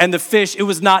loaves and the fish. It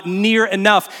was not near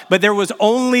enough, but there was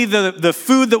only the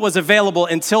food that was available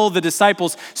until the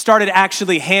disciples started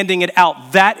actually handing it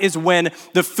out. That is when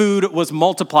the food was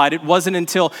multiplied. It wasn't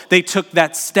until they took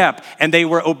that step and they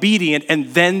were obedient, and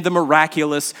then the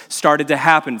miraculous started to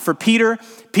happen. For Peter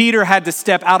had to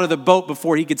step out of the boat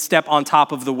before he could step on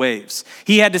top of the waves.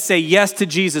 He had to say yes to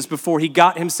Jesus before he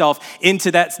got himself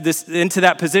into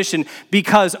that position,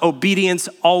 because obedience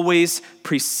always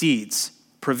precedes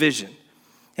provision.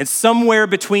 And somewhere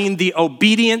between the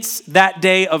obedience that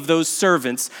day of those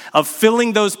servants, of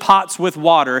filling those pots with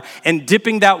water and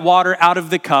dipping that water out of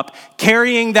the cup,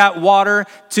 carrying that water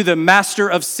to the master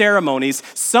of ceremonies,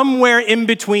 somewhere in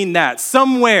between that,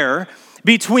 somewhere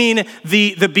between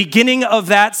the beginning of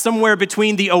that, somewhere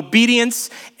between the obedience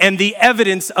and the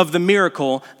evidence of the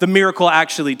miracle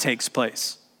actually takes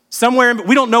place. Somewhere,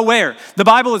 we don't know where. The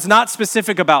Bible is not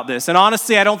specific about this. And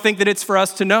honestly, I don't think that it's for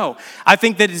us to know. I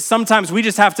think that sometimes we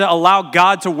just have to allow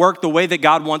God to work the way that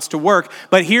God wants to work.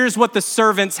 But here's what the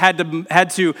servants had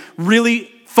to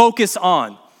really focus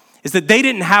on, is that they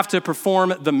didn't have to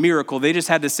perform the miracle. They just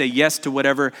had to say yes to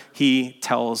whatever he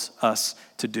tells us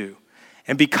to do.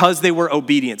 And because they were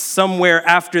obedient, somewhere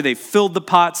after they filled the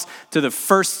pots to the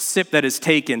first sip that is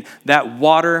taken, that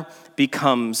water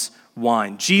becomes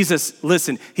wine. Jesus,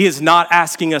 listen, he is not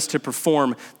asking us to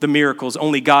perform the miracles.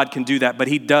 Only God can do that, but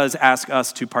he does ask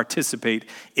us to participate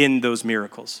in those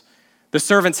miracles. The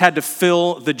servants had to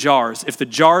fill the jars. If the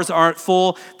jars aren't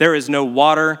full, there is no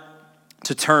water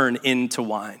to turn into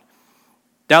wine.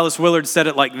 Dallas Willard said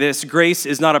it like this: grace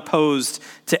is not opposed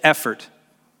to effort.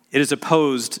 It is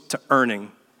opposed to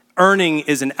earning. Earning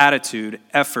is an attitude.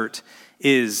 Effort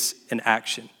is an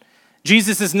action.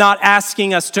 Jesus is not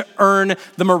asking us to earn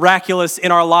the miraculous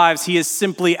in our lives. He is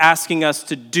simply asking us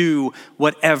to do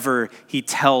whatever he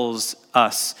tells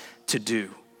us to do.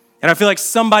 And I feel like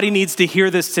somebody needs to hear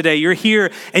this today. You're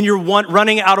here and you're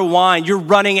running out of wine. You're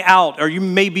running out, or you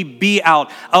maybe be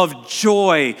out of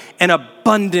joy and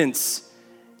abundance.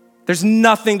 There's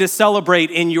nothing to celebrate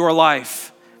in your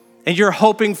life. And you're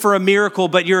hoping for a miracle,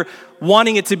 but you're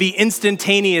wanting it to be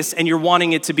instantaneous and you're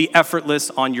wanting it to be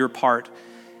effortless on your part.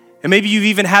 And maybe you've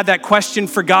even had that question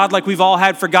for God, like we've all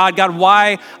had for God. God,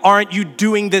 why aren't you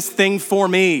doing this thing for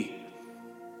me?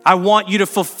 I want you to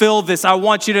fulfill this. I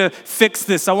want you to fix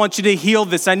this. I want you to heal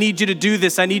this. I need you to do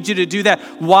this. I need you to do that.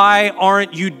 Why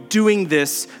aren't you doing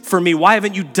this for me? Why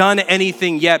haven't you done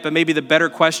anything yet? But maybe the better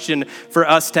question for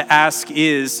us to ask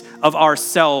is of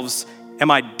ourselves,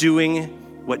 am I doing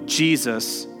what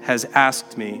Jesus has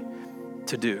asked me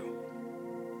to do?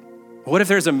 What if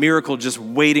there's a miracle just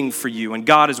waiting for you and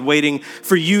God is waiting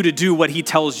for you to do what he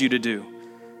tells you to do?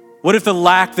 What if the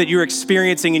lack that you're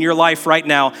experiencing in your life right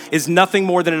now is nothing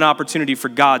more than an opportunity for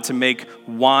God to make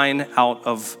wine out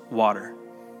of water?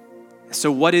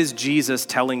 So what is Jesus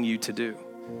telling you to do?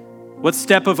 What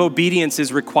step of obedience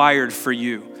is required for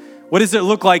you? What does it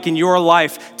look like in your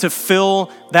life to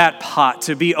fill that pot,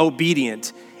 to be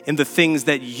obedient in the things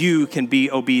that you can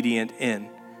be obedient in?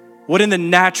 What in the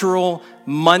natural,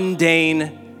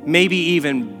 mundane, maybe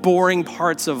even boring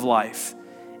parts of life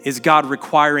is God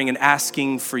requiring and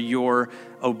asking for your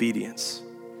obedience?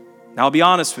 Now, I'll be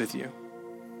honest with you.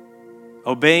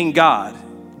 Obeying God,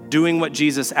 doing what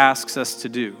Jesus asks us to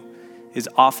do, is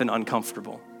often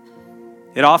uncomfortable.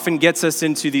 It often gets us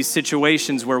into these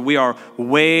situations where we are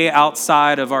way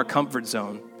outside of our comfort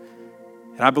zone.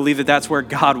 And I believe that that's where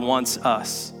God wants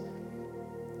us.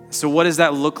 So what does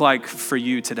that look like for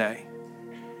you today?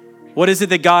 What is it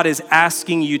that God is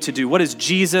asking you to do? What is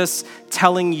Jesus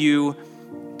telling you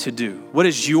to do? What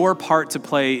is your part to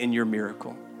play in your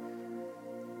miracle?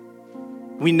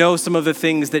 We know some of the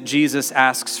things that Jesus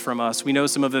asks from us. We know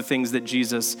some of the things that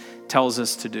Jesus tells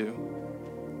us to do.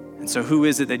 And so who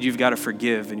is it that you've got to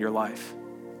forgive in your life?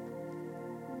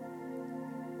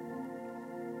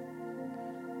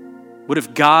 What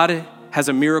if God has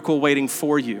a miracle waiting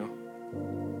for you,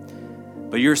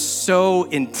 but you're so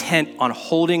intent on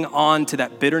holding on to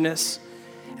that bitterness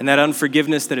and that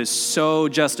unforgiveness that is so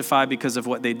justified because of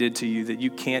what they did to you that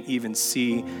you can't even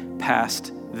see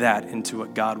past that into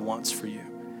what God wants for you?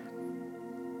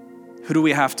 Who do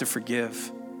we have to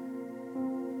forgive?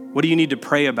 What do you need to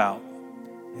pray about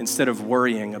instead of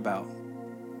worrying about?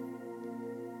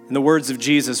 In the words of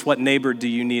Jesus, what neighbor do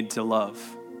you need to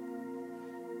love?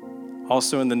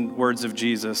 Also in the words of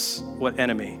Jesus, what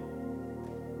enemy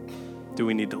do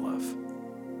we need to love?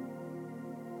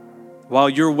 While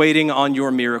you're waiting on your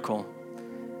miracle,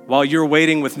 while you're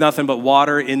waiting with nothing but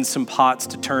water in some pots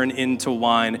to turn into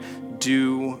wine,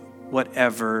 do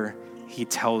whatever he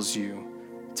tells you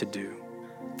to do.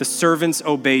 The servants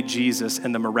obeyed Jesus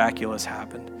and the miraculous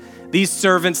happened. These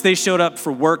servants, they showed up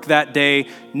for work that day,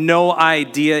 no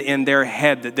idea in their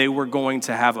head that they were going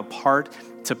to have a part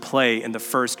to play in the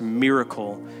first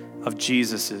miracle of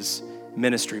Jesus's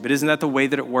ministry. But isn't that the way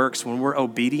that it works when we're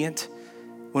obedient?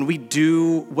 When we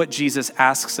do what Jesus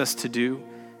asks us to do,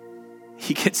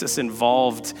 he gets us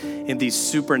involved in these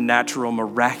supernatural,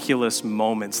 miraculous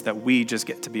moments that we just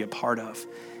get to be a part of.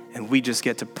 And we just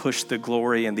get to push the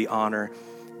glory and the honor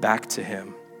back to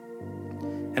him.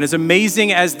 And as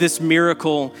amazing as this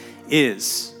miracle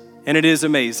is, and it is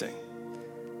amazing,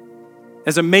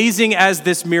 as amazing as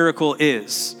this miracle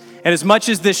is, and as much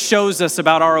as this shows us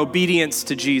about our obedience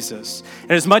to Jesus,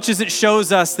 and as much as it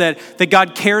shows us that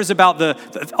God cares about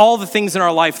all the things in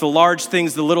our life, the large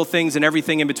things, the little things, and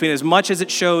everything in between, as much as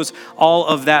it shows all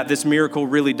of that, this miracle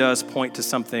really does point to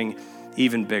something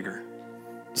even bigger.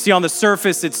 See, on the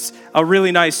surface, it's a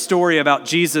really nice story about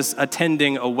Jesus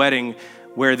attending a wedding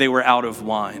where they were out of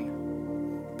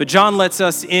wine. But John lets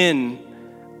us in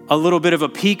a little bit of a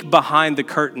peek behind the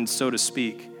curtain, so to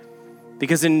speak.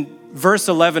 Because in verse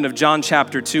 11 of John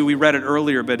chapter 2, we read it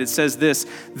earlier, but it says this,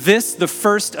 the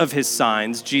first of his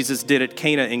signs, Jesus did at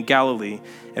Cana in Galilee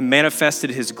and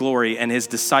manifested his glory, and his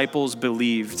disciples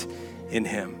believed in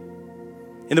him.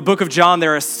 In the book of John,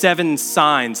 there are 7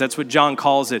 signs. That's what John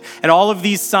calls it. And all of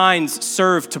these signs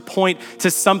serve to point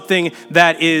to something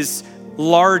that is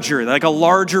larger, like a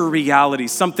larger reality,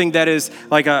 something that is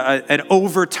like an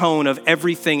overtone of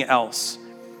everything else.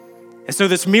 And so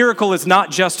this miracle is not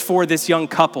just for this young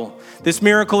couple. This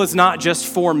miracle is not just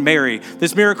for Mary.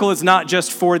 This miracle is not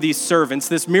just for these servants.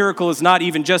 This miracle is not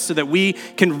even just so that we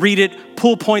can read it,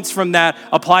 pull points from that,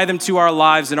 apply them to our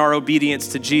lives and our obedience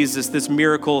to Jesus. This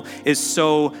miracle is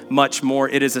so much more.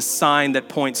 It is a sign that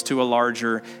points to a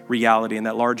larger reality. And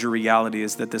that larger reality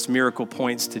is that this miracle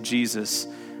points to Jesus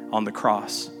on the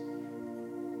cross.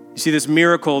 You see, this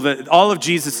miracle, that all of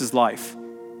Jesus' life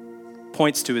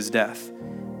points to his death,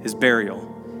 his burial,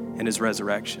 and his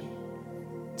resurrection.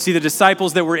 See, the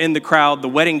disciples that were in the crowd, the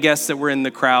wedding guests that were in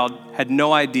the crowd, had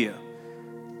no idea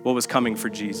what was coming for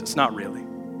Jesus. Not really.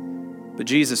 But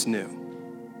Jesus knew.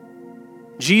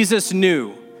 Jesus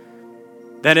knew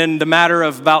that in the matter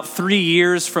of about 3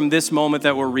 years from this moment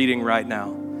that we're reading right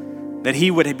now, that he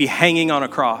would be hanging on a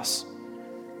cross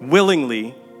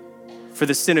willingly for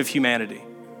the sin of humanity.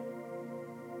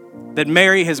 That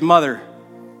Mary, his mother,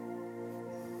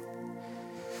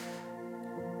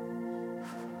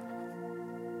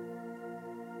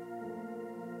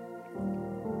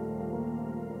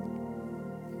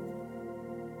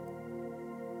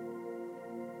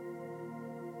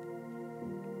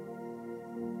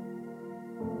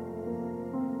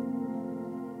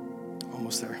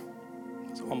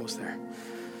 almost there.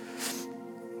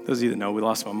 Those of you that know, we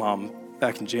lost my mom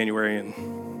back in January,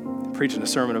 and preaching a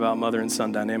sermon about mother and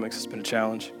son dynamics has been a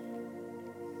challenge.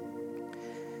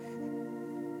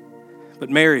 But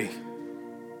Mary,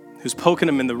 who's poking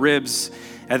him in the ribs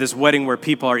at this wedding where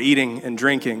people are eating and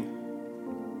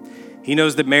drinking, he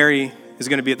knows that Mary is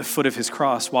going to be at the foot of his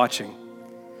cross watching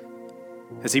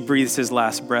as he breathes his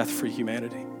last breath for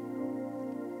humanity.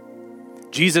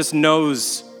 Jesus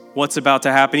knows what's about to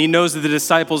happen. He knows that the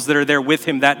disciples that are there with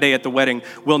him that day at the wedding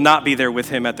will not be there with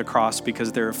him at the cross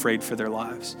because they're afraid for their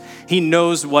lives. He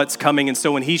knows what's coming. And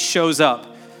so when he shows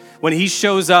up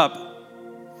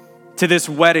to this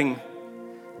wedding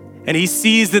and he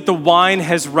sees that the wine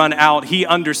has run out, he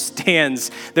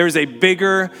understands there's a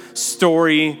bigger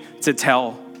story to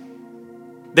tell.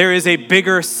 There is a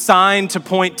bigger sign to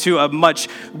point to, a much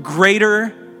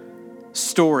greater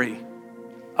story.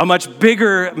 A much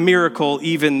bigger miracle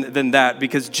even than that,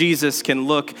 because Jesus can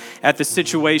look at the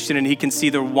situation and he can see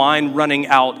the wine running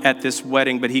out at this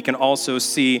wedding, but he can also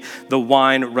see the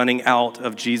wine running out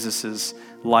of Jesus's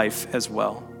life as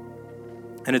well.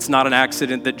 And it's not an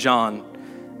accident that John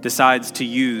decides to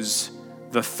use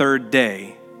the third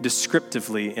day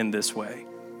descriptively in this way.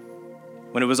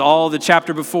 When it was all the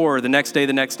chapter before, the next day,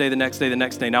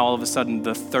 now all of a sudden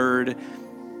the third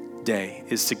day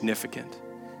is significant.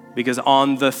 Because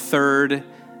on the third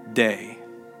day,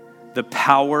 the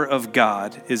power of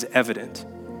God is evident,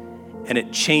 and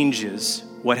it changes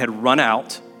what had run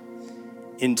out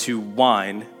into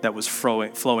wine that was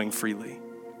flowing freely.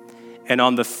 And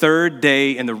on the third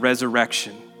day in the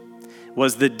resurrection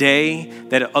was the day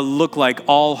that looked like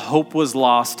all hope was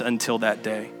lost until that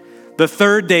day. The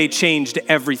third day changed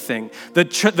everything. The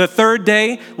third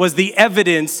day was the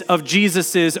evidence of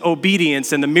Jesus's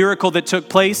obedience, and the miracle that took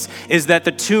place is that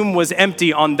the tomb was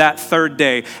empty on that third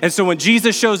day. And so when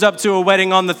Jesus shows up to a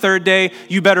wedding on the third day,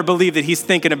 you better believe that he's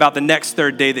thinking about the next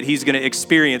third day that he's going to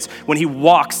experience when he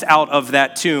walks out of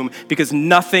that tomb, because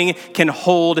nothing can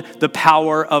hold the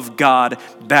power of God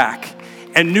back.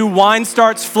 And new wine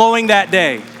starts flowing that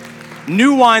day.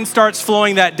 New wine starts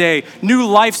flowing that day. New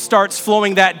life starts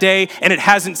flowing that day, and it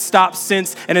hasn't stopped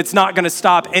since, and it's not going to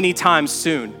stop anytime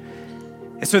soon.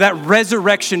 And so that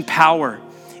resurrection power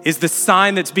is the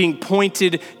sign that's being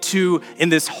pointed to in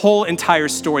this whole entire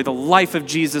story. The life of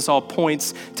Jesus all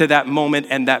points to that moment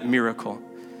and that miracle,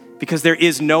 because there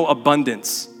is no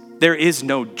abundance, there is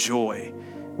no joy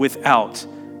without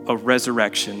a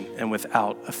resurrection and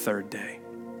without a third day.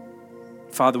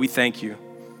 Father, we thank you.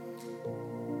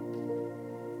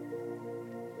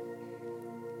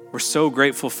 We're so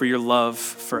grateful for your love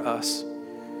for us.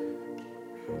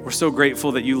 We're so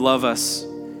grateful that you love us in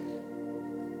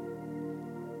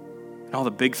all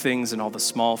the big things and all the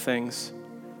small things.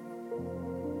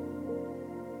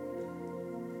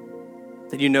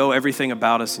 That you know everything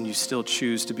about us and you still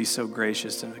choose to be so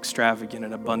gracious and extravagant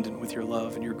and abundant with your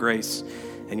love and your grace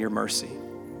and your mercy.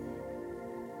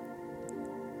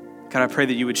 God, I pray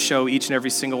that you would show each and every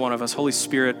single one of us, Holy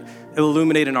Spirit,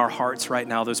 illuminate in our hearts right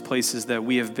now those places that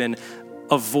we have been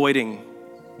avoiding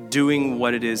doing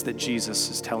what it is that Jesus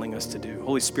is telling us to do.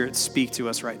 Holy Spirit, speak to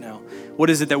us right now. What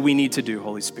is it that we need to do,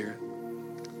 Holy Spirit?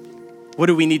 What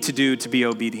do we need to do to be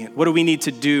obedient? What do we need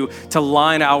to do to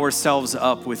line ourselves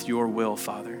up with your will,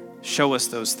 Father? Show us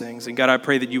those things. And God, I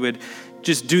pray that you would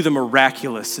just do the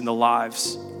miraculous in the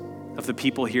lives of the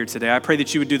people here today. I pray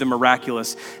that you would do the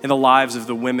miraculous in the lives of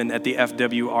the women at the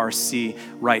FWRC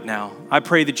right now. I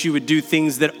pray that you would do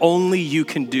things that only you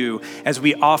can do as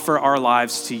we offer our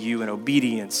lives to you in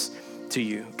obedience to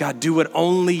you. God, do what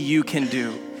only you can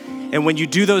do. And when you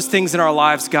do those things in our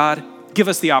lives, God, give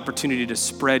us the opportunity to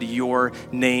spread your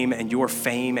name and your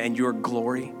fame and your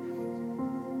glory.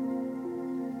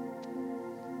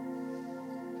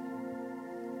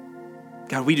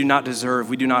 God, we do not deserve,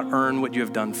 we do not earn what you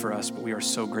have done for us, but we are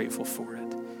so grateful for it.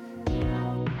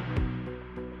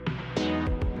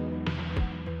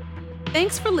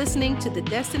 Thanks for listening to the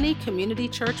Destiny Community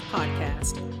Church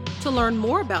podcast. To learn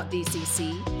more about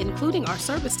DCC, including our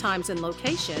service times and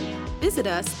location, visit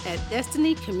us at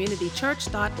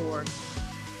destinycommunitychurch.org.